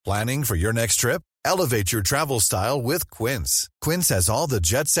Planning for your next trip? Elevate your travel style with Quince. Quince has all the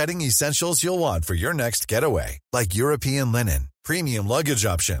jet-setting essentials you'll want for your next getaway, like European linen, premium luggage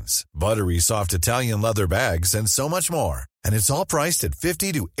options, buttery soft Italian leather bags, and so much more. And it's all priced at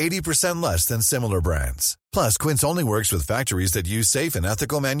 50 to 80% less than similar brands. Plus, Quince only works with factories that use safe and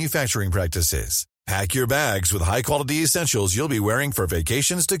ethical manufacturing practices. Pack your bags with high-quality essentials you'll be wearing for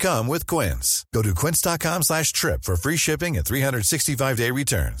vacations to come with Quince. Go to quince.com/trip for free shipping and 365-day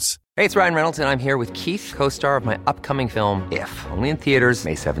returns. Hey, it's Ryan Reynolds, and I'm here with Keith, co-star of my upcoming film, If, only in theaters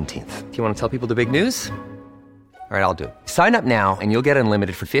May 17th. Do you want to tell people the big news? All right, I'll do it. Sign up now and you'll get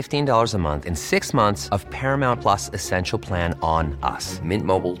unlimited for $15 a month and 6 months of Paramount Plus Essential Plan on us.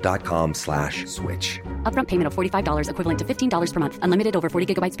 MintMobile.com/switch. Upfront payment of $45 equivalent to $15 per month. Unlimited over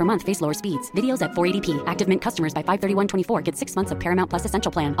 40 gigabytes per month. Face lower speeds. Videos at 480p. Active Mint customers by 531.24 get 6 months of Paramount Plus Essential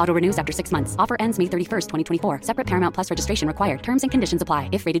Plan. Auto renews after 6 months. Offer ends May 31st, 2024. Separate Paramount Plus registration required. Terms and conditions apply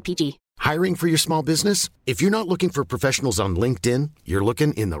if rated PG. Hiring for your small business? If you're not looking for professionals on LinkedIn, you're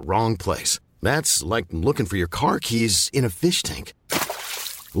looking in the wrong place. That's like looking for your car keys in a fish tank.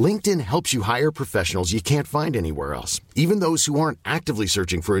 LinkedIn helps you hire professionals you can't find anywhere else, even those who aren't actively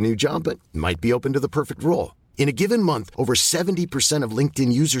searching for a new job but might be open to the perfect role. In a given month, over 70% of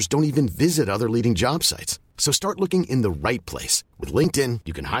LinkedIn users don't even visit other leading job sites. So start looking in the right place. With LinkedIn,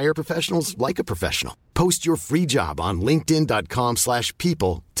 you can hire professionals like a professional. Post your free job on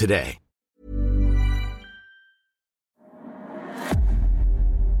linkedin.com/people today.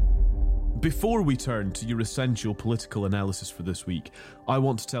 Before we turn to your essential political analysis for this week, I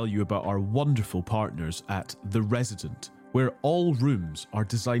want to tell you about our wonderful partners at The Resident, where all rooms are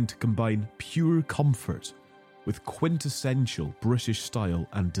designed to combine pure comfort with quintessential British style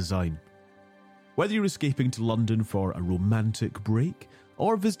and design. Whether you're escaping to London for a romantic break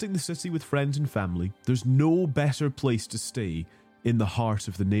or visiting the city with friends and family, there's no better place to stay in the heart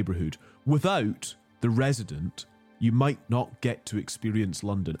of the neighbourhood. Without The Resident, you might not get to experience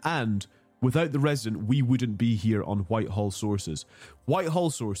London, and without The Resident, we wouldn't be here on Whitehall Sources.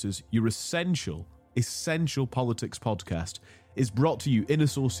 Whitehall Sources, your essential politics podcast, is brought to you in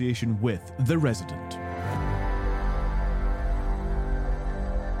association with The Resident.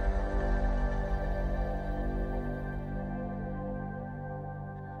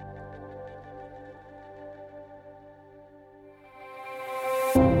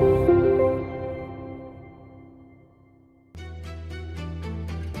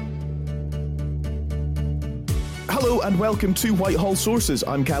 And welcome to Whitehall Sources.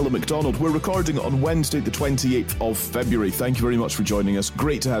 I'm Callum MacDonald. We're recording on Wednesday, the 28th of February. Thank you very much for joining us.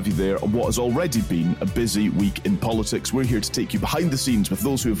 Great to have you there on what has already been a busy week in politics. We're here to take you behind the scenes with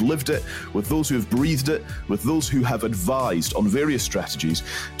those who have lived it, with those who have breathed it, with those who have advised on various strategies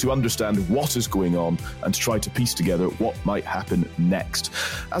to understand what is going on and to try to piece together what might happen next.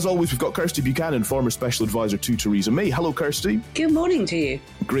 As always, we've got Kirsty Buchanan, former special advisor to Theresa May. Hello, Kirsty. Good morning to you.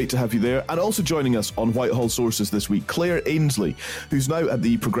 Great to have you there. And also joining us on Whitehall Sources this week, Claire Ainsley, who's now at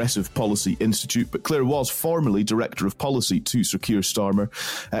the Progressive Policy Institute, but Claire was formerly Director of Policy to Sir Keir Starmer.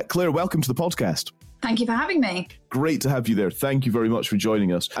 Claire, welcome to the podcast. Thank you for having me. Great to have you there. Thank you very much for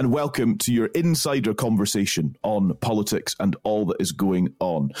joining us. And welcome to your insider conversation on politics and all that is going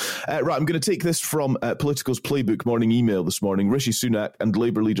on. Right, I'm going to take this from Politico's Playbook morning email this morning. Rishi Sunak and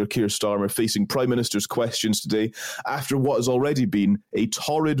Labour leader Keir Starmer facing Prime Minister's questions today after what has already been a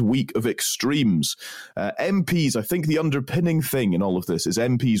torrid week of extremes. MPs, I think the underpinning thing in all of this is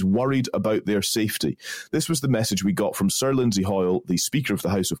MPs worried about their safety. This was the message we got from Sir Lindsay Hoyle, the Speaker of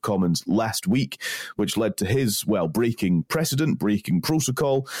the House of Commons, last week, which led to his, breaking precedent, breaking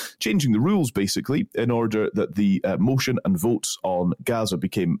protocol, changing the rules, basically, in order that the motion and votes on Gaza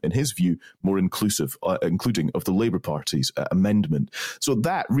became, in his view, more inclusive, including of the Labour Party's amendment. So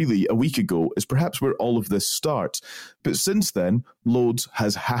that, really, a week ago, is perhaps where all of this starts. But since then, loads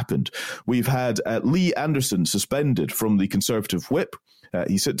has happened. We've had Lee Anderson suspended from the Conservative whip.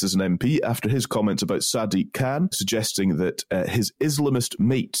 He sits as an MP after his comments about Sadiq Khan, suggesting that his Islamist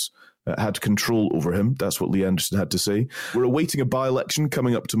mates had control over him. That's what Lee Anderson had to say. We're awaiting a by-election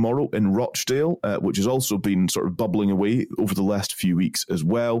coming up tomorrow in Rochdale, which has also been sort of bubbling away over the last few weeks as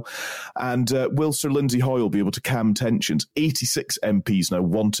well. And will Sir Lindsay Hoyle be able to calm tensions? 86 MPs now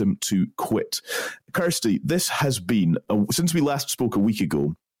want him to quit. Kirsty, this has been, since we last spoke a week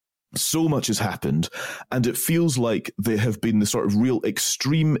ago, so much has happened, and it feels like there have been the sort of real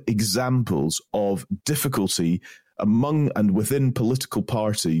extreme examples of difficulty among and within political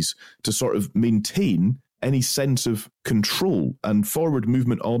parties to sort of maintain any sense of control and forward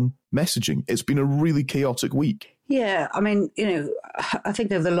movement on messaging. It's been a really chaotic week. Yeah, I mean, I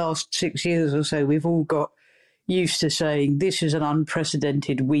think over the last 6 years or so, we've all got used to saying, this is an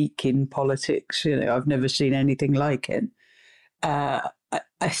unprecedented week in politics. I've never seen anything like it. I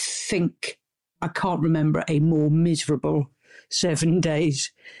think I can't remember a more miserable 7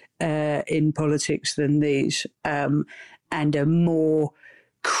 days in politics than these, and a more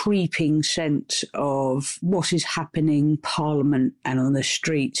creeping sense of what is happening in Parliament and on the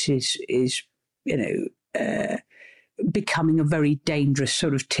streets is becoming a very dangerous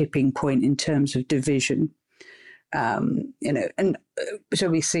sort of tipping point in terms of division. So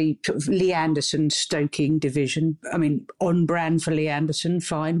we see sort of Lee Anderson stoking division. I mean, on brand for Lee Anderson,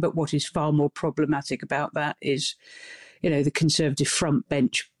 fine. But what is far more problematic about that is, the Conservative front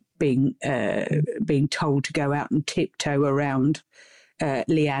bench being told to go out and tiptoe around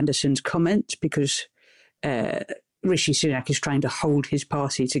Lee Anderson's comments because Rishi Sunak is trying to hold his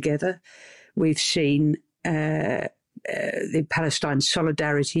party together. We've seen the Palestine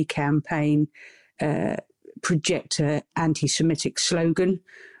Solidarity campaign project an anti-Semitic slogan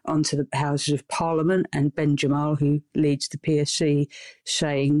onto the Houses of Parliament, and Ben Jamal, who leads the PSC,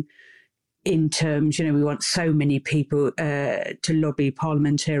 saying in terms, we want so many people to lobby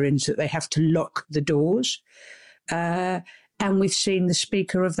parliamentarians that they have to lock the doors. And we've seen the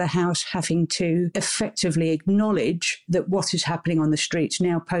Speaker of the House having to effectively acknowledge that what is happening on the streets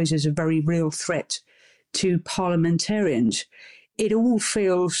now poses a very real threat to parliamentarians. It all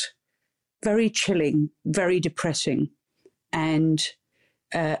feels very chilling, very depressing, and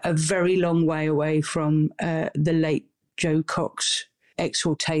a very long way away from the late Jo Cox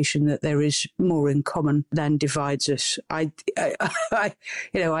exhortation that there is more in common than divides us. I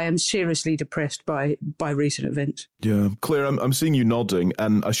am seriously depressed by recent events. Yeah, Claire, I'm seeing you nodding,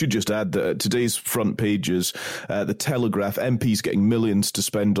 and I should just add that today's front pages, the Telegraph, MPs getting millions to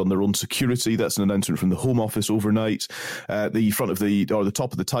spend on their own security. That's an announcement from the Home Office overnight. The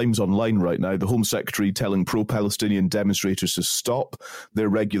top of the Times online right now, the Home Secretary telling pro-Palestinian demonstrators to stop their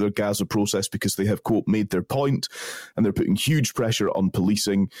regular Gaza process because they have, quote, made their point, and they're putting huge pressure on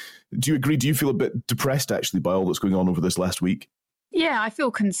policing. Do you agree? Do you feel a bit depressed, actually, by all that's going on over this last week? Yeah, I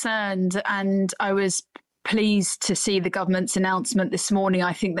feel concerned, and I was pleased to see the government's announcement this morning.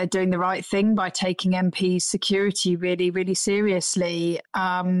 I think they're doing the right thing by taking MPs' security really, really seriously.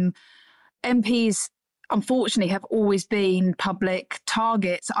 MPs, unfortunately, have always been public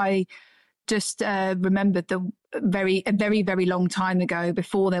targets. I just remembered a very, very long time ago,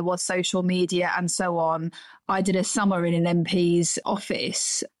 before there was social media and so on, I did a summer in an MP's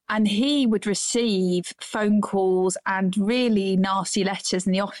office, and he would receive phone calls and really nasty letters,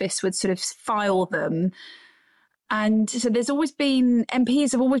 and the office would sort of file them. And so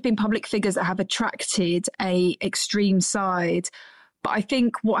MPs have always been public figures that have attracted a extreme side. But I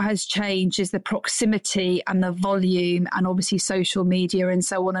think what has changed is the proximity and the volume, and obviously social media and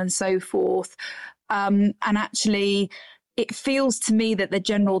so on and so forth. And actually, it feels to me that the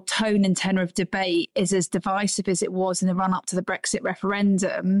general tone and tenor of debate is as divisive as it was in the run-up to the Brexit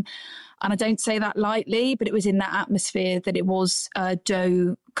referendum. And I don't say that lightly, but it was in that atmosphere that it was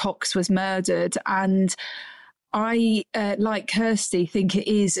Jo Cox was murdered. And I, like Kirsty, think it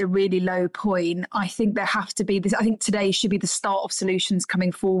is a really low point. I think there have to be this. I think today should be the start of solutions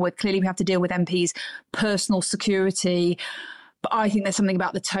coming forward. Clearly, we have to deal with MPs' personal security. But I think there's something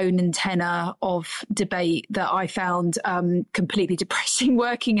about the tone and tenor of debate that I found completely depressing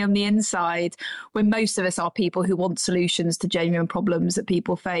working on the inside, when most of us are people who want solutions to genuine problems that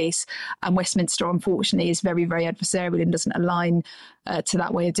people face. And Westminster, unfortunately, is very, very adversarial and doesn't align to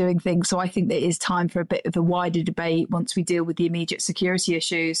that way of doing things. So I think there is time for a bit of a wider debate once we deal with the immediate security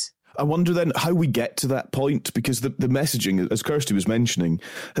issues. I wonder then how we get to that point, because the messaging, as Kirsty was mentioning,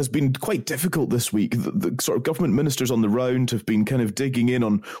 has been quite difficult this week. The sort of government ministers on the round have been kind of digging in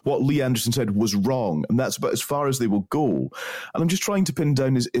on what Lee Anderson said was wrong, and that's about as far as they will go. And I'm just trying to pin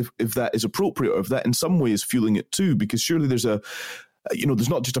down if that is appropriate, or if that in some way is fueling it too, because surely there's there's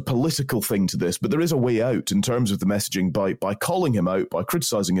not just a political thing to this, but there is a way out in terms of the messaging by calling him out, by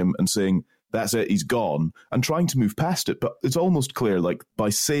criticising him and saying, that's it, he's gone, and trying to move past it. But it's almost clear, like, by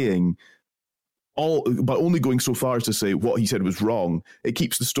only going so far as to say what he said was wrong, it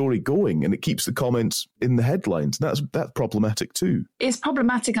keeps the story going and it keeps the comments in the headlines. That's problematic too. It's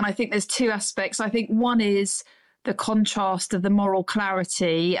problematic, and I think there's two aspects. I think one is the contrast of the moral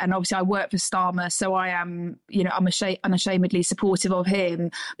clarity, and obviously I work for Starmer, so I am, I'm unashamedly supportive of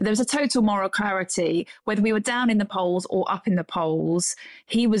him. But there was a total moral clarity, whether we were down in the polls or up in the polls.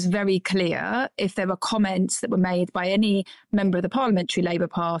 He was very clear if there were comments that were made by any member of the Parliamentary Labour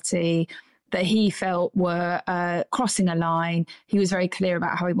Party that he felt were crossing a line. He was very clear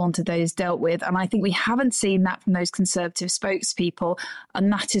about how he wanted those dealt with. And I think we haven't seen that from those Conservative spokespeople.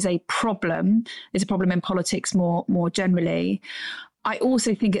 And that is a problem. It's a problem in politics more generally. I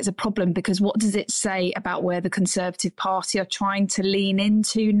also think it's a problem because what does it say about where the Conservative Party are trying to lean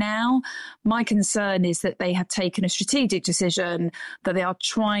into now? My concern is that they have taken a strategic decision, that they are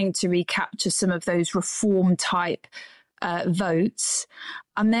trying to recapture some of those reform type votes.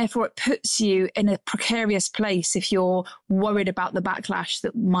 And therefore, it puts you in a precarious place if you're worried about the backlash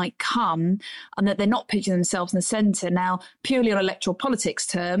that might come and that they're not putting themselves in the centre. Now, purely on electoral politics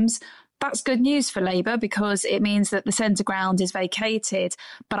terms, that's good news for Labour because it means that the centre ground is vacated.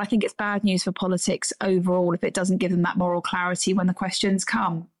 But I think it's bad news for politics overall if it doesn't give them that moral clarity when the questions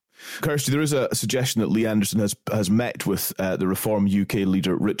come. Kirsty, there is a suggestion that Lee Anderson has met with the Reform UK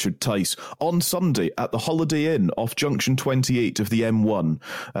leader Richard Tice on Sunday at the Holiday Inn off Junction 28 of the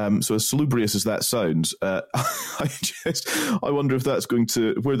M1. So as salubrious as that sounds, I wonder if that's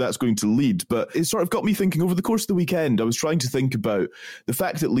where that's going to lead. But it sort of got me thinking over the course of the weekend. I was trying to think about the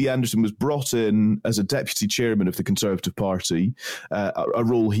fact that Lee Anderson was brought in as a deputy chairman of the Conservative Party, a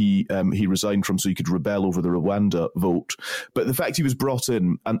role he resigned from so he could rebel over the Rwanda vote. But the fact he was brought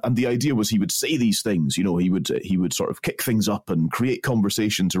in and the idea was he would say these things, he would sort of kick things up and create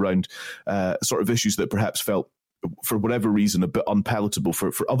conversations around sort of issues that perhaps felt, for whatever reason, a bit unpalatable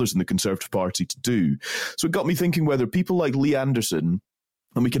for others in the Conservative Party to do. So it got me thinking whether people like Lee Anderson,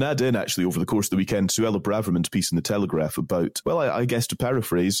 and we can add in, actually, over the course of the weekend, Suella Braverman's piece in The Telegraph about, well, I guess to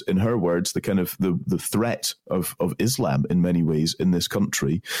paraphrase, in her words, the kind of the threat of Islam in many ways in this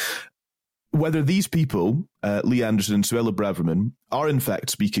country. Whether these people, Lee Anderson and Suella Braverman, are in fact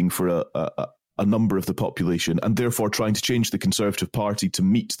speaking for a number of the population and therefore trying to change the Conservative Party to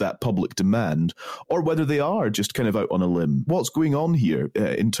meet that public demand, or whether they are just kind of out on a limb. What's going on here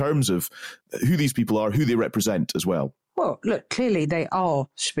in terms of who these people are, who they represent as well? Well, look, clearly they are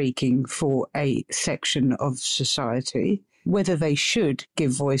speaking for a section of society. Whether they should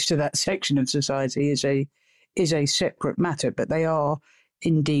give voice to that section of society is a separate matter, but they are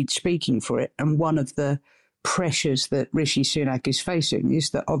indeed speaking for it. And one of the pressures that Rishi Sunak is facing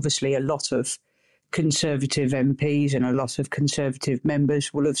is that obviously a lot of Conservative MPs and a lot of Conservative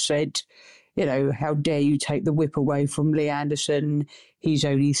members will have said, how dare you take the whip away from Lee Anderson? He's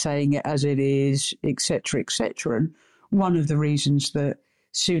only saying it as it is, etc., etc. And one of the reasons that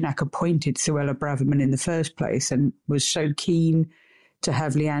Sunak appointed Suella Braverman in the first place and was so keen to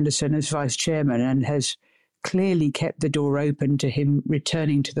have Lee Anderson as vice chairman and has clearly kept the door open to him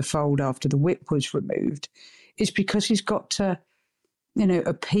returning to the fold after the whip was removed, is because he's got to,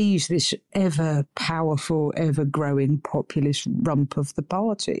 appease this ever powerful, ever growing populist rump of the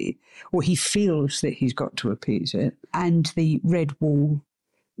party, or he feels that he's got to appease it, and the red wall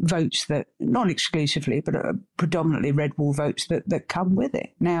votes that, not exclusively, but predominantly red wall votes that come with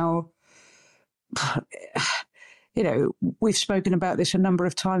it. Now, we've spoken about this a number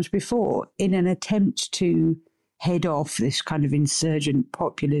of times before. In an attempt to head off this kind of insurgent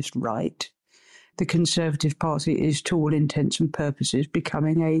populist right, the Conservative Party is, to all intents and purposes,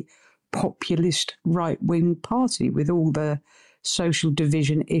 becoming a populist right-wing party with all the social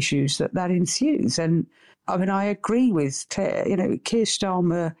division issues that ensues. And I mean, I agree with Claire. Keir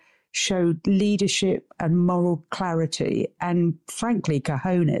Starmer showed leadership and moral clarity and, frankly,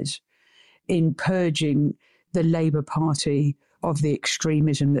 cojones in purging the Labour Party of the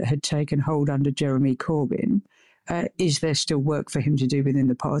extremism that had taken hold under Jeremy Corbyn. Is there still work for him to do within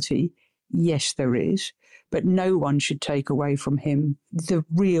the party? Yes, there is. But no one should take away from him the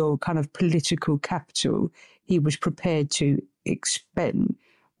real kind of political capital he was prepared to expend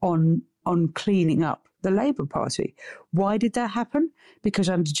on cleaning up the Labour Party. Why did that happen? Because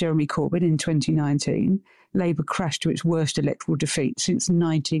under Jeremy Corbyn in 2019, Labour crashed to its worst electoral defeat since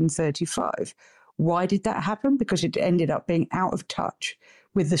 1935. Why did that happen? Because it ended up being out of touch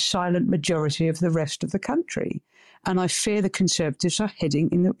with the silent majority of the rest of the country. And I fear the Conservatives are heading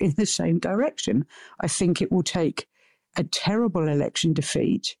in the same direction. I think it will take a terrible election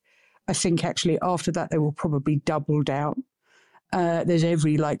defeat. I think actually after that they will probably double down. There's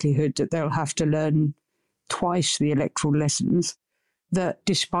every likelihood that they'll have to learn twice the electoral lessons, that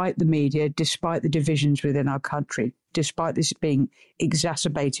despite the media, despite the divisions within our country, despite this being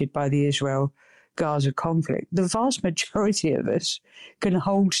exacerbated by the Israel-Gaza conflict, the vast majority of us can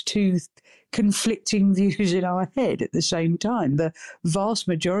hold two conflicting views in our head at the same time. The vast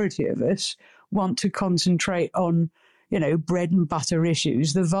majority of us want to concentrate on, bread and butter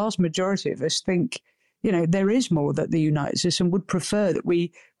issues. The vast majority of us think, there is more that unites us and would prefer that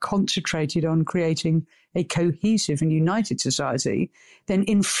we concentrated on creating a cohesive and united society than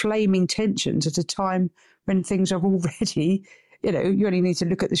inflaming tensions at a time when things are already, you only need to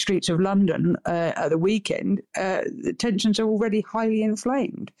look at the streets of London at the weekend, the tensions are already highly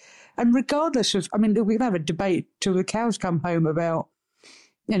inflamed. And regardless of, we can have a debate till the cows come home about,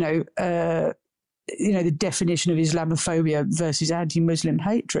 the definition of Islamophobia versus anti-Muslim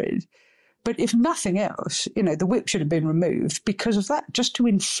hatred. But if nothing else, the whip should have been removed because of that, just to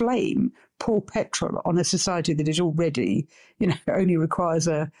inflame pour petrol on a society that is already, only requires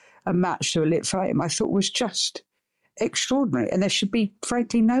a match to a lit flame, I thought was just extraordinary. And there should be,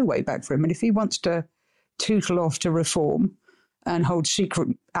 frankly, no way back for him. And if he wants to tootle off to reform and hold secret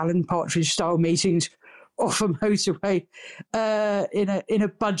Alan Partridge-style meetings off a motorway in a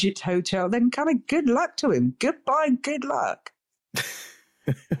budget hotel, then kind of good luck to him. Goodbye and good luck.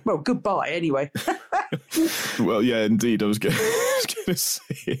 Well, goodbye anyway. Well, yeah, indeed. I was going to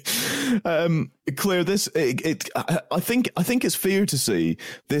say, Claire, I think it's fair to say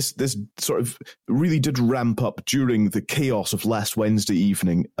this sort of really did ramp up during the chaos of last Wednesday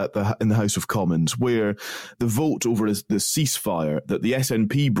evening in the House of Commons, where the vote over the ceasefire that the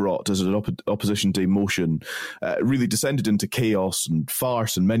SNP brought as an opposition day motion really descended into chaos and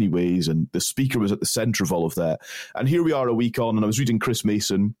farce in many ways, and the Speaker was at the centre of all of that. And here we are a week on, and I was reading Chris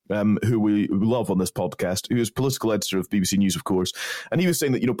Mason, who we love on this podcast, who is political editor of BBC News, of course, and he was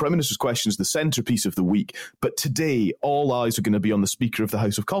saying that, Prime Minister's question is the centrepiece of the week, but today all eyes are going to be on the Speaker of the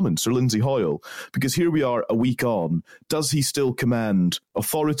House of Commons, Sir Lindsay Hoyle, because here we are a week on. Does he still command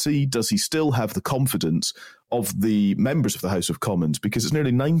authority? Does he still have the confidence of the members of the House of Commons? Because it's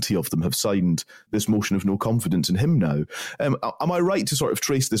nearly 90 of them have signed this motion of no confidence in him now. Am I right to sort of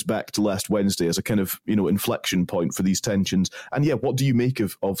trace this back to last Wednesday as a kind of, inflection point for these tensions? And yeah, what do you make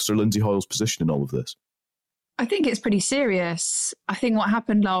of Sir Lindsay Hoyle's position in all of this? I think it's pretty serious. I think what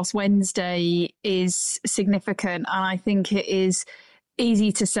happened last Wednesday is significant. And I think it is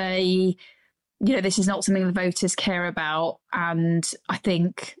easy to say, this is not something the voters care about. And I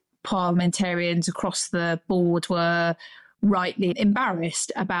think parliamentarians across the board were rightly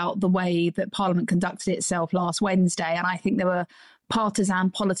embarrassed about the way that Parliament conducted itself last Wednesday. And I think there were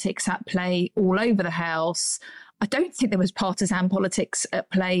partisan politics at play all over the House. I don't think there was partisan politics at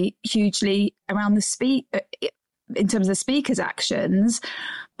play hugely around in terms of the Speaker's actions,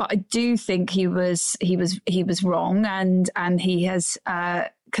 but I do think he was wrong, and he has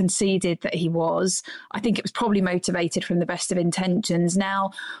conceded that he was. I think it was probably motivated from the best of intentions.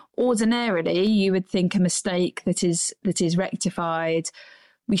 Now, ordinarily, you would think a mistake that is rectified,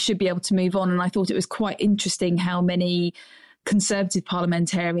 we should be able to move on. And I thought it was quite interesting how many Conservative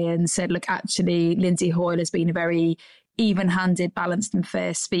parliamentarians said, look, actually, Lindsay Hoyle has been a very even-handed, balanced and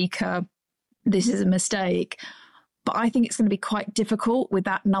fair speaker. This is a mistake. But I think it's going to be quite difficult with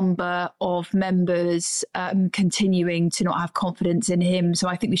that number of members continuing to not have confidence in him. So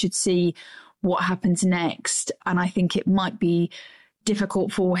I think we should see what happens next. And I think it might be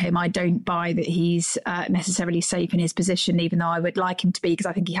difficult for him. I don't buy that he's necessarily safe in his position, even though I would like him to be, because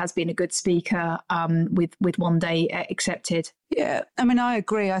I think he has been a good speaker with one day accepted. Yeah, I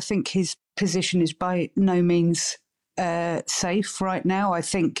agree. I think his position is by no means safe right now. I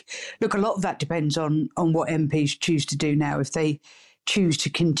think, look, a lot of that depends on what MPs choose to do now. If they choose to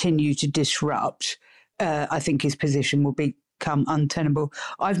continue to disrupt, I think his position will become untenable.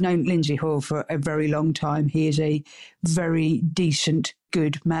 I've known Lindsay Hoyle for a very long time. He is a very decent,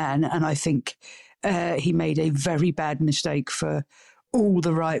 good man, and I think he made a very bad mistake for all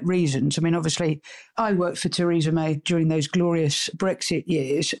the right reasons. Obviously, I worked for Theresa May during those glorious Brexit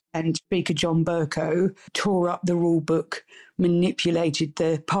years, and Speaker John Bercow tore up the rule book, manipulated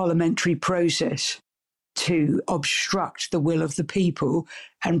the parliamentary process to obstruct the will of the people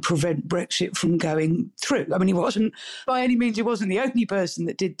and prevent Brexit from going through. He wasn't, by any means, he wasn't the only person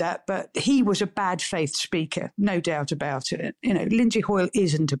that did that, but he was a bad faith speaker, no doubt about it. Lindsay Hoyle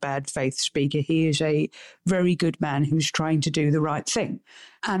isn't a bad faith speaker. He is a very good man who's trying to do the right thing.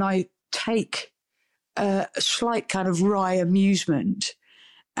 And I take a slight kind of wry amusement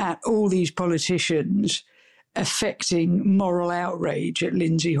at all these politicians affecting moral outrage at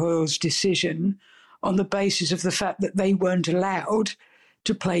Lindsay Hoyle's decision on the basis of the fact that they weren't allowed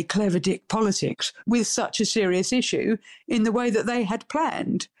to play clever dick politics with such a serious issue in the way that they had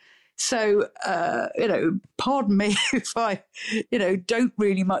planned. So, pardon me if I, don't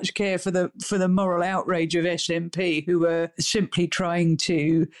really much care for the moral outrage of SNP, who were simply trying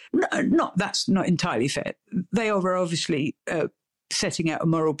to, that's not entirely fair. They are obviously setting out a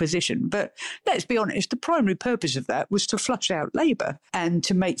moral position. But let's be honest, the primary purpose of that was to flush out Labour and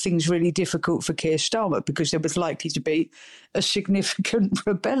to make things really difficult for Keir Starmer, because there was likely to be a significant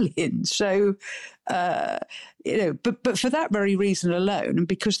rebellion. So, but for that very reason alone, and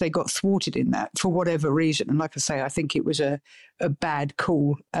because they got thwarted in that for whatever reason, and like I say, I think it was a bad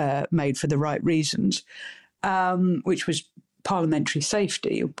call made for the right reasons, which was parliamentary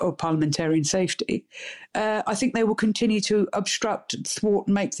safety or parliamentarian safety, I think they will continue to obstruct, thwart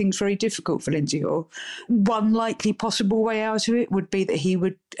and make things very difficult for Lindsay Hoare. One likely possible way out of it would be that he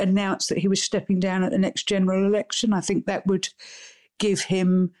would announce that he was stepping down at the next general election. I think that would give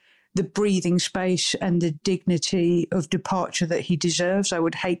him the breathing space and the dignity of departure that he deserves. I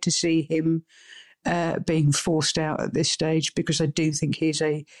would hate to see him being forced out at this stage, because I do think he's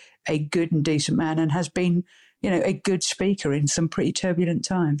a good and decent man and has been, a good speaker in some pretty turbulent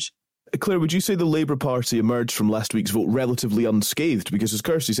times. Claire, would you say the Labour Party emerged from last week's vote relatively unscathed? Because as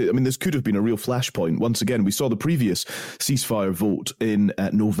Kirsty said, this could have been a real flashpoint. Once again, we saw the previous ceasefire vote in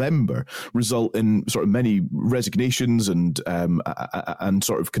November result in sort of many resignations and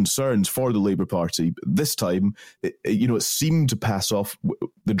sort of concerns for the Labour Party. This time, it seemed to pass off.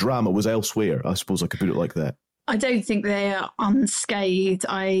 The drama was elsewhere, I suppose I could put it like that. I don't think they are unscathed.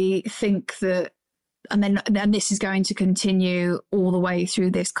 I think that, and this is going to continue all the way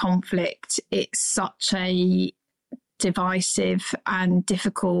through this conflict. It's such a divisive and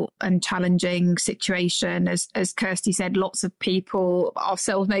difficult and challenging situation. As Kirsty said, lots of people,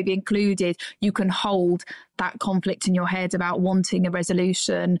 ourselves maybe included, you can hold that conflict in your head about wanting a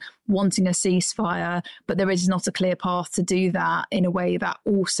resolution, wanting a ceasefire, but there is not a clear path to do that in a way that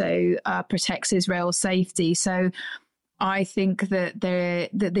also protects Israel's safety. So I think that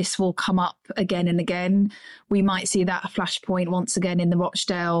this will come up again and again. We might see that flashpoint once again in the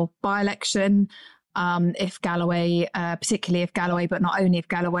Rochdale by-election, if Galloway, particularly if Galloway, but not only if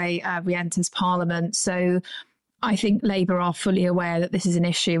Galloway re-enters Parliament. So I think Labour are fully aware that this is an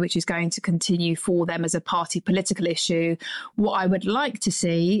issue which is going to continue for them as a party political issue. What I would like to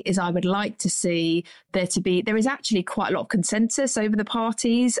see is there is actually quite a lot of consensus over the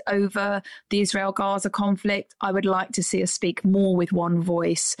parties over the Israel-Gaza conflict. I would like to see us speak more with one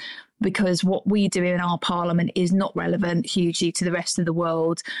voice, because what we do in our parliament is not relevant hugely to the rest of the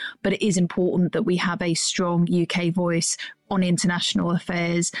world. But it is important that we have a strong UK voice on international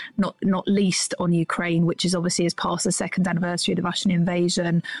affairs, not least on Ukraine, which is obviously has passed the second anniversary of the Russian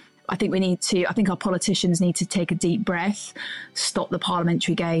invasion. I think our politicians need to take a deep breath, stop the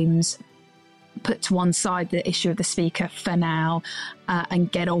parliamentary games, put to one side the issue of the speaker for now,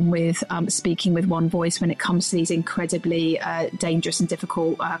 and get on with speaking with one voice when it comes to these incredibly dangerous and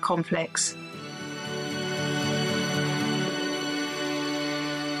difficult conflicts.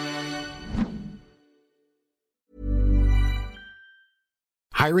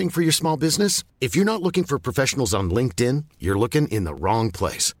 Hiring for your small business? If you're not looking for professionals on LinkedIn, you're looking in the wrong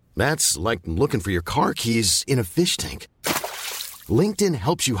place. That's like looking for your car keys in a fish tank. LinkedIn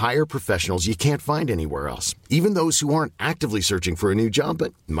helps you hire professionals you can't find anywhere else, even those who aren't actively searching for a new job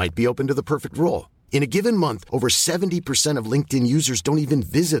but might be open to the perfect role. In a given month, over 70% of LinkedIn users don't even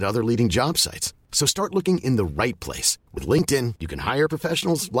visit other leading job sites. So start looking in the right place. With LinkedIn, you can hire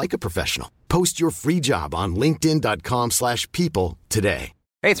professionals like a professional. Post your free job on linkedin.com/people today.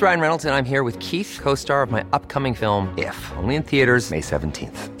 Hey, it's Ryan Reynolds, and I'm here with Keith, co-star of my upcoming film, If, only in theaters May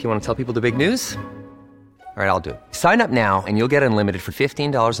 17th. Do you want to tell people the big news? All right, I'll do it. Sign up now and you'll get unlimited for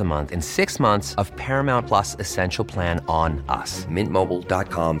 $15 a month and 6 months of Paramount Plus Essential Plan on us.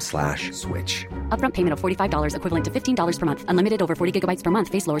 MintMobile.com/switch. Upfront payment of $45 equivalent to $15 per month. Unlimited over 40 gigabytes per month.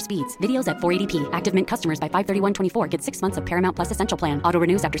 Face lower speeds. Videos at 480p. Active Mint customers by 531.24 get 6 months of Paramount Plus Essential Plan. Auto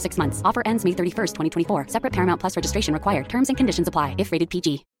renews after 6 months. Offer ends May 31st, 2024. Separate Paramount Plus registration required. Terms and conditions apply if rated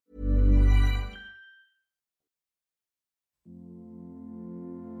PG.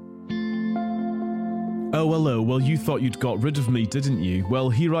 Oh, hello. Well, you thought you'd got rid of me, didn't you? Well,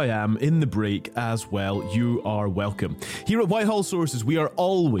 here I am in the break as well. You are welcome. Here at Whitehall Sources, we are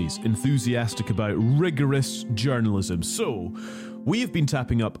always enthusiastic about rigorous journalism. So, we have been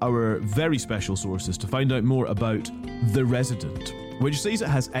tapping up our very special sources to find out more about The Resident, which says it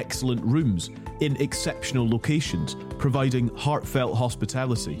has excellent rooms in exceptional locations, providing heartfelt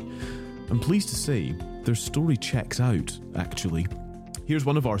hospitality. I'm pleased to say their story checks out, actually. Here's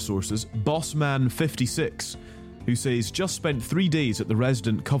one of our sources, Bossman56, who says, just spent 3 days at the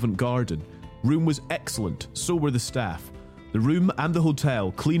Resident Covent Garden. Room was excellent, so were the staff. The room and the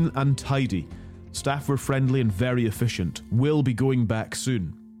hotel, clean and tidy. Staff were friendly and very efficient. Will be going back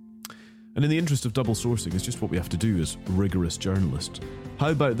soon. And in the interest of double sourcing, it's just what we have to do as rigorous journalists.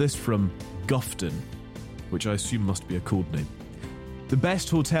 How about this from Gufton, which I assume must be a code name. The best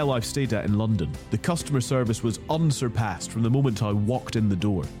hotel I've stayed at in London. The customer service was unsurpassed from the moment I walked in the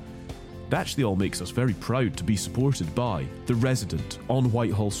door. It actually all makes us very proud to be supported by The Resident on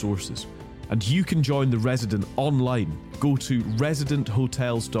Whitehall Sources. And you can join The Resident online. Go to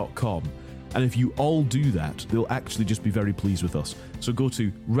residenthotels.com. And if you all do that, they'll actually just be very pleased with us. So go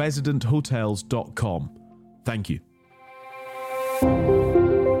to residenthotels.com. Thank you.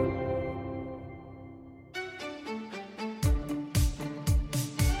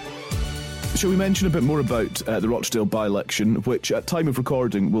 Shall we mention a bit more about the Rochdale by-election, which at time of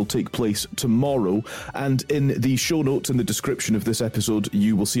recording will take place tomorrow? And in the show notes in the description of this episode,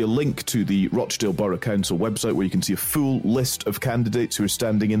 you will see a link to the Rochdale Borough Council website where you can see a full list of candidates who are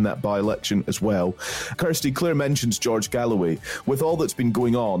standing in that by-election as well. Kirsty, Claire mentions George Galloway. With all that's been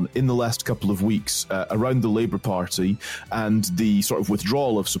going on in the last couple of weeks around the Labour Party and the sort of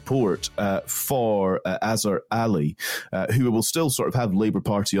withdrawal of support for Azhar Ali, who will still sort of have Labour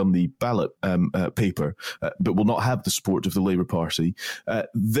Party on the ballot paper, but will not have the support of the Labour Party,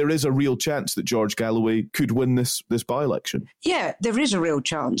 there is a real chance that George Galloway could win this by-election. Yeah, there is a real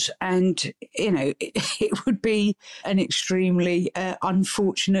chance. And, you know, it would be an extremely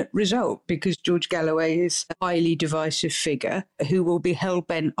unfortunate result because George Galloway is a highly divisive figure who will be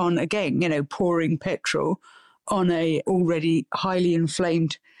hell-bent on, again, you know, pouring petrol on a already highly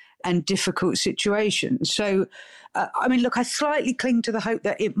inflamed and difficult situation. So, I mean, look, I slightly cling to the hope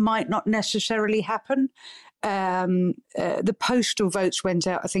that it might not necessarily happen. The postal votes went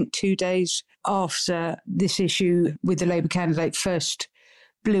out, I think, 2 days after this issue with the Labour candidate first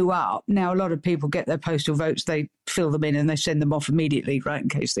blew up. Now, a lot of people get their postal votes, they fill them in and they send them off immediately, right,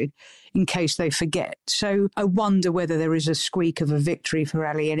 in case they forget. So I wonder whether there is a squeak of a victory for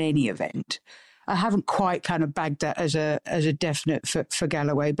Ali in any event. I haven't quite kind of bagged that as a definite for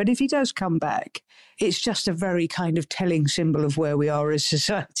Galloway. But if he does come back, it's just a very kind of telling symbol of where we are as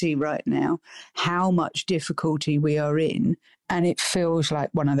society right now, how much difficulty we are in. And it feels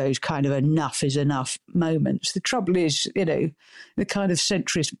like one of those kind of enough is enough moments. The trouble is, you know, the kind of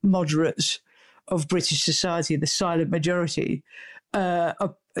centrist moderates of British society, the silent majority,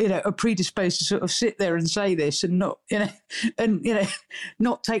 are predisposed to sort of sit there and say this and not,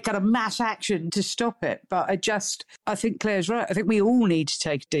 not take kind of mass action to stop it. But I think Claire's right. I think we all need to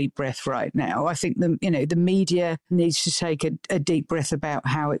take a deep breath right now. I think the media needs to take a deep breath about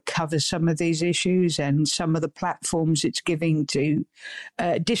how it covers some of these issues and some of the platforms it's giving to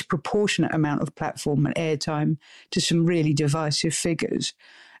a disproportionate amount of platform and airtime to some really divisive figures.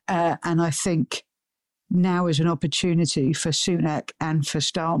 And I think now is an opportunity for Sunak and for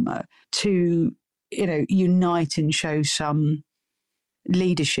Starmer to, unite and show some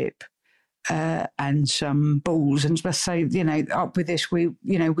leadership and some balls. And let's say, up with this, we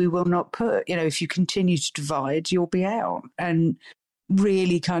will not put, if you continue to divide, you'll be out. And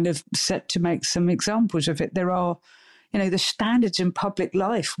really kind of set to make some examples of it. There are, the standards in public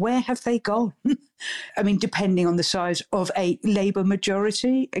life, where have they gone? I mean, depending on the size of a Labour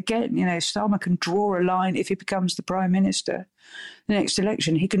majority, again, Starmer can draw a line if he becomes the Prime Minister the next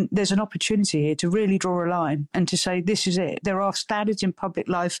election. There's an opportunity here to really draw a line and to say, this is it. There are standards in public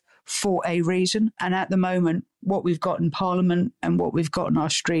life for a reason. And at the moment, what we've got in Parliament and what we've got in our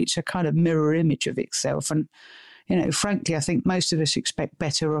streets are kind of mirror image of itself. And, frankly, I think most of us expect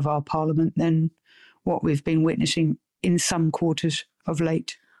better of our Parliament than what we've been witnessing in some quarters of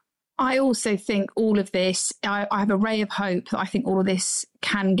late. I also think all of this, I have a ray of hope that I think all of this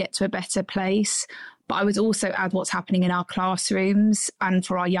can get to a better place. But I would also add what's happening in our classrooms and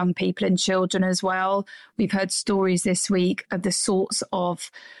for our young people and children as well. We've heard stories this week of the sorts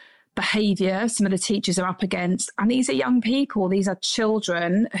of behaviour some of the teachers are up against. And these are young people. These are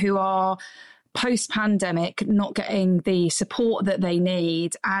children who are post-pandemic not getting the support that they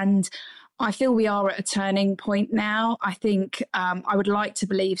need. And I feel we are at a turning point now. I think I would like to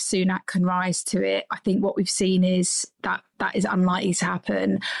believe Sunak can rise to it. I think what we've seen is that is unlikely to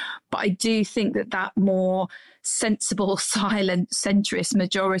happen. But I do think that more sensible, silent, centrist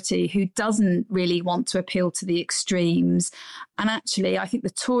majority who doesn't really want to appeal to the extremes. And actually, I think the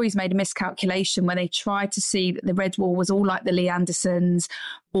Tories made a miscalculation when they tried to see that the Red Wall was all like the Lee Andersons,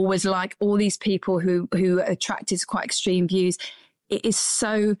 or was like all these people who attracted to quite extreme views. It is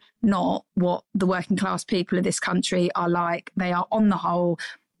so not what the working class people of this country are like. They are, on the whole,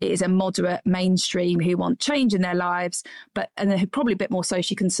 it is a moderate mainstream who want change in their lives, and they're probably a bit more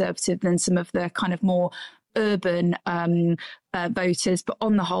socially conservative than some of the kind of more urban voters, but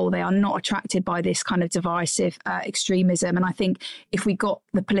on the whole, they are not attracted by this kind of divisive extremism. And I think if we got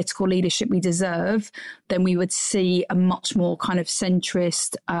the political leadership we deserve, then we would see a much more kind of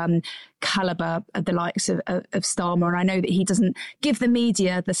centrist calibre of the likes of Starmer. And I know that he doesn't give the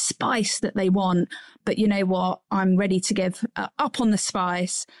media the spice that they want, but you know what? I'm ready to give up on the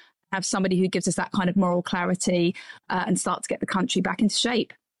spice, have somebody who gives us that kind of moral clarity and start to get the country back into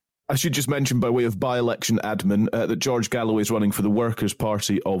shape. I should just mention, by way of by-election admin, that George Galloway is running for the Workers'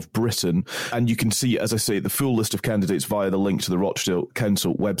 Party of Britain. And you can see, as I say, the full list of candidates via the link to the Rochdale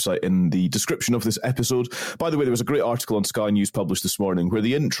Council website in the description of this episode. By the way, there was a great article on Sky News published this morning where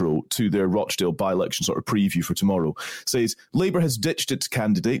the intro to their Rochdale by-election sort of preview for tomorrow says, Labour has ditched its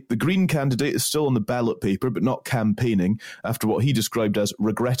candidate. The Green candidate is still on the ballot paper, but not campaigning, after what he described as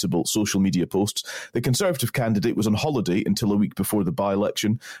regrettable social media posts. The Conservative candidate was on holiday until a week before the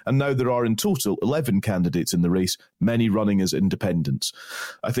by-election, and now there are in total 11 candidates in the race, many running as independents.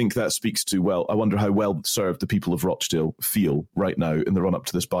 I think that speaks to, well, I wonder how well served the people of Rochdale feel right now in the run-up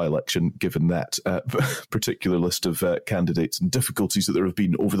to this by-election, given that particular list of candidates and difficulties that there have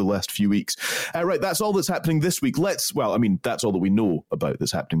been over the last few weeks. Right, that's all that's happening this week. That's all that we know about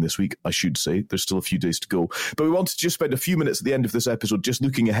that's happening this week, I should say. There's still a few days to go. But we wanted to just spend a few minutes at the end of this episode just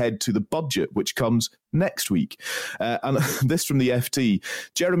looking ahead to the budget, which comes next week. And this from the FT,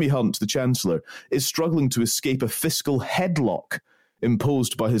 Jeremy Hunt, the Chancellor, is struggling to escape a fiscal headlock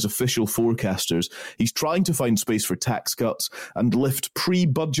imposed by his official forecasters. He's trying to find space for tax cuts and lift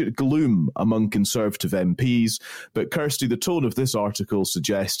pre-budget gloom among Conservative MPs. But Kirsty, the tone of this article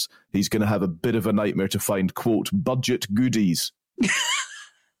suggests he's going to have a bit of a nightmare to find, quote, budget goodies. The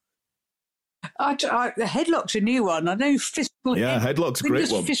headlock's a new one. I know fiscal. Yeah, headlock's a great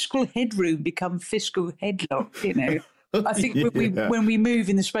one. When does fiscal headroom become fiscal headlock? You know. I think when we move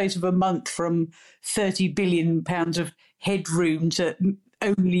in the space of a month from £30 billion of headroom to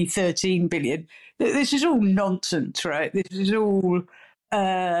only 13 billion, this is all nonsense, right? This is all,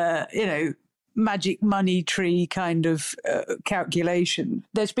 magic money tree kind of calculation.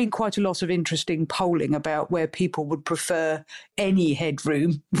 There's been quite a lot of interesting polling about where people would prefer any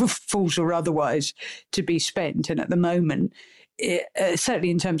headroom, fools or otherwise, to be spent. And at the moment, certainly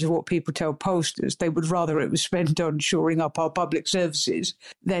in terms of what people tell pollsters, they would rather it was spent on shoring up our public services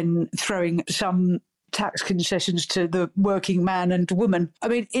than throwing some tax concessions to the working man and woman. I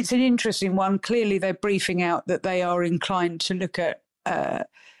mean, it's an interesting one. Clearly, they're briefing out that they are inclined to look at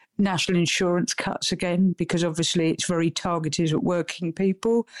national insurance cuts again, because obviously it's very targeted at working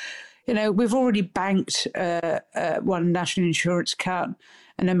people. You know, we've already banked one national insurance cut,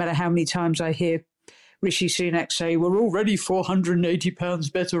 and no matter how many times I hear Rishi Sunak say, we're already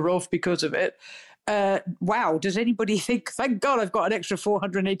 £480 better off because of it. Wow, does anybody think, thank God I've got an extra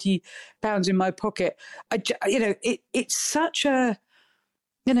 £480 in my pocket? It's such a,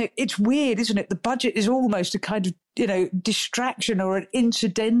 it's weird, isn't it? The budget is almost a kind of, distraction or an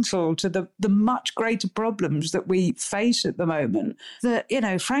incidental to the much greater problems that we face at the moment. That,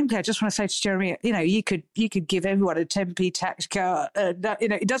 frankly, I just want to say to Jeremy, you could give everyone a 10p tax cut.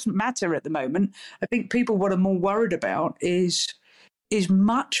 It doesn't matter at the moment. I think people what are more worried about is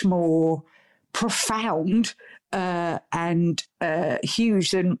much more profound and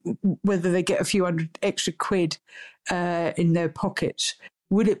huge than whether they get a few hundred extra quid in their pockets.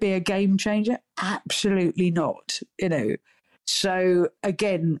 Would it be a game changer? Absolutely not, So,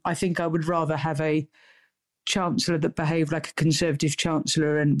 again, I think I would rather have a chancellor that behaved like a Conservative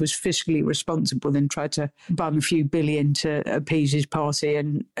chancellor and was fiscally responsible than try to bung a few billion to appease his party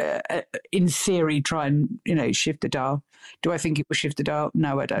and, in theory, try and, shift the dial. Do I think it will shift the dial?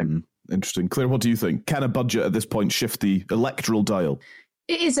 No, I don't. Interesting. Claire, what do you think? Can a budget at this point shift the electoral dial?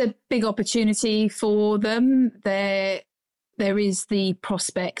 It is a big opportunity for them. There is the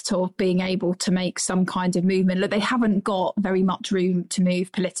prospect of being able to make some kind of movement. Look, they haven't got very much room to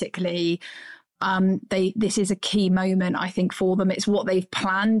move politically. This is a key moment, I think, for them. It's what they've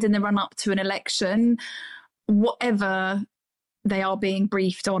planned in the run-up to an election. Whatever they are being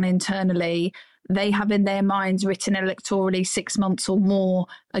briefed on internally, they have in their minds written electorally 6 months or more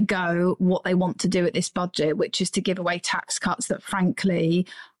ago what they want to do at this budget, which is to give away tax cuts that, frankly,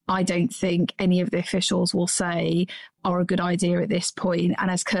 I don't think any of the officials will say are a good idea at this point. And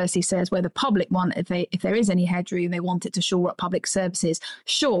as Kirsty says, where the public want, if there is any headroom, they want it to shore up public services.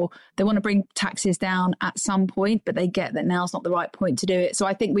 Sure, they want to bring taxes down at some point, but they get that now's not the right point to do it. So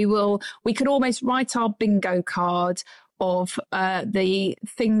I think we could almost write our bingo card of the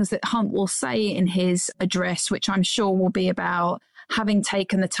things that Hunt will say in his address, which I'm sure will be about having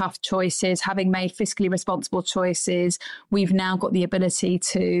taken the tough choices, having made fiscally responsible choices, we've now got the ability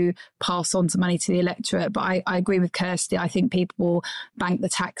to pass on some money to the electorate. But I agree with Kirsty. I think people will bank the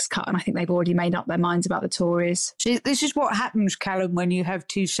tax cut, and I think they've already made up their minds about the Tories. See, this is what happens, Callum, when you have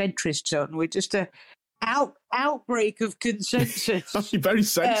two centrists on. We're just a outbreak of consensus. Very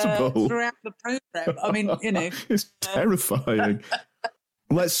sensible. Throughout the programme. I mean, It's terrifying.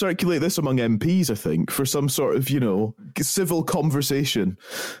 Let's circulate this among MPs, I think, for some sort of, civil conversation.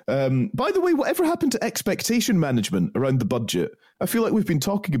 By the way, whatever happened to expectation management around the budget? I feel like we've been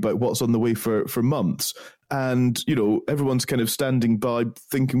talking about what's on the way for months. And, everyone's kind of standing by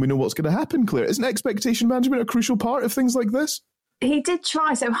thinking we know what's going to happen, Claire. Isn't expectation management a crucial part of things like this? He did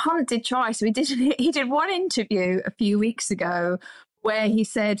try. So Hunt did try. So he did one interview a few weeks ago where he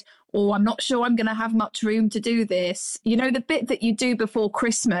said, I'm not sure I'm going to have much room to do this. The bit that you do before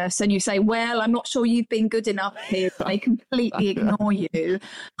Christmas and you say, well, I'm not sure you've been good enough here. They completely ignore you.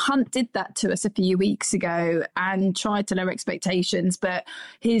 Hunt did that to us a few weeks ago and tried to lower expectations, but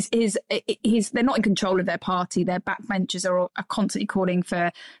they're not in control of their party. Their backbenchers are constantly calling for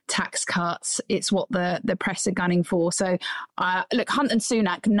tax cuts. It's what the press are gunning for. So look, Hunt and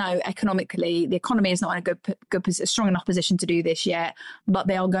Sunak know economically the economy is not in a strong enough position to do this yet, but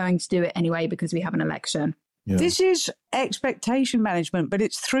they are going to do it anyway because we have an election. Yeah. This is expectation management, but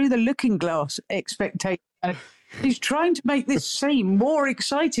it's through the looking glass expectation. He's trying to make this seem more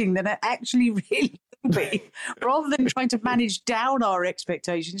exciting than it actually really will be. Rather than trying to manage down our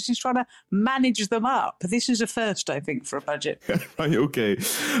expectations, he's trying to manage them up. This is a first, I think, for a budget. Right, okay.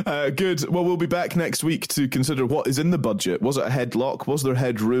 Good. Well, we'll be back next week to consider what is in the budget. Was it a headlock? Was there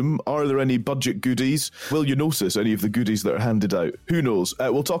headroom? Are there any budget goodies? Will you notice any of the goodies that are handed out? Who knows?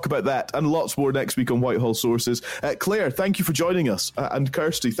 We'll talk about that and lots more next week on Whitehall Sources. Claire, thank you for joining us. And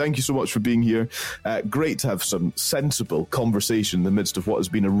Kirsty, thank you so much for being here. Great to have some sensible conversation in the midst of what has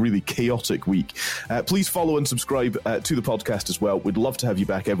been a really chaotic week. Please follow and subscribe to the podcast as well. We'd love to have you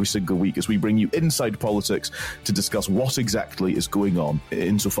back every single week as we bring you inside politics to discuss what exactly is going on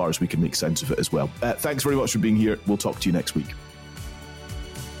insofar as we can make sense of it as well. Thanks very much for being here. We'll talk to you next week.